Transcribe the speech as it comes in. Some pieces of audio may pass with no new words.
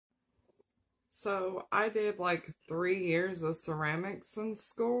So I did like 3 years of ceramics in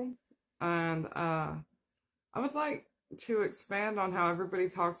school, and I would like to expand on how everybody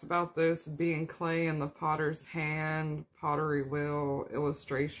talks about this being clay in the potter's hand, pottery wheel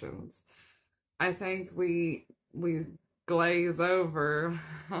illustrations. I think we glaze over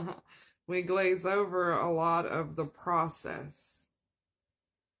we glaze over a lot of the process.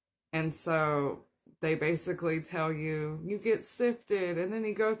 And so they basically tell you, you get sifted and then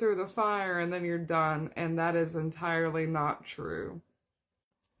you go through the fire and then you're done. And that is entirely not true.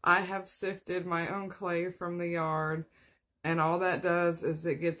 I have sifted my own clay from the yard, and all that does is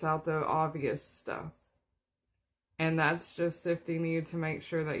it gets out the obvious stuff. And that's just sifting you to make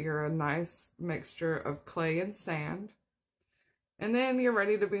sure that you're a nice mixture of clay and sand. And then you're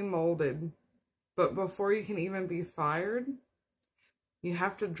ready to be molded. But before you can even be fired, you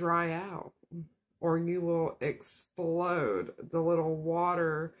have to dry out, or you will explode. The little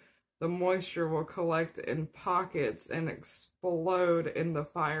water, the moisture will collect in pockets and explode in the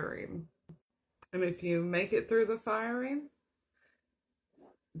firing. And if you make it through the firing,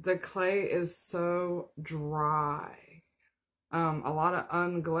 the clay is so dry. A lot of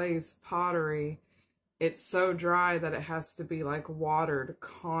unglazed pottery, it's so dry that it has to be like watered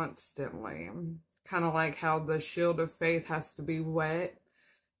constantly. Kind of like how the shield of faith has to be wet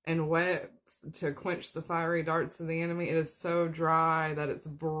to quench the fiery darts of the enemy. It is so dry that it's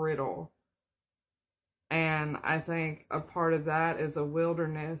brittle. And I think a part of that is a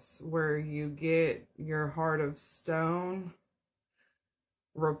wilderness where you get your heart of stone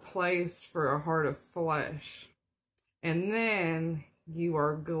replaced for a heart of flesh. And then you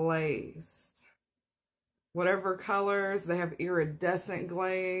are glazed. Whatever colors, they have iridescent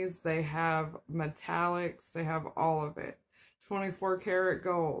glaze, they have metallics, they have all of it. 24 karat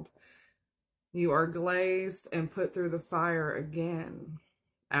gold. You are glazed and put through the fire again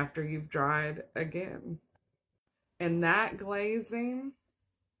after you've dried again. And that glazing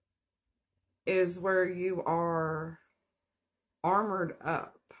is where you are armored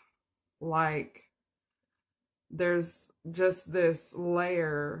up. Like there's just this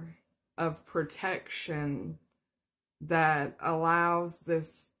layer of protection that allows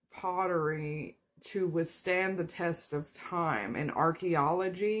this pottery to withstand the test of time. In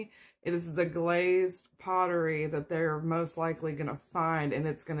archaeology, it is the glazed pottery that they're most likely going to find, and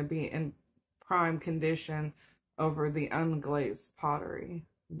it's going to be in prime condition over the unglazed pottery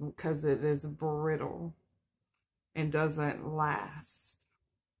because it is brittle and doesn't last.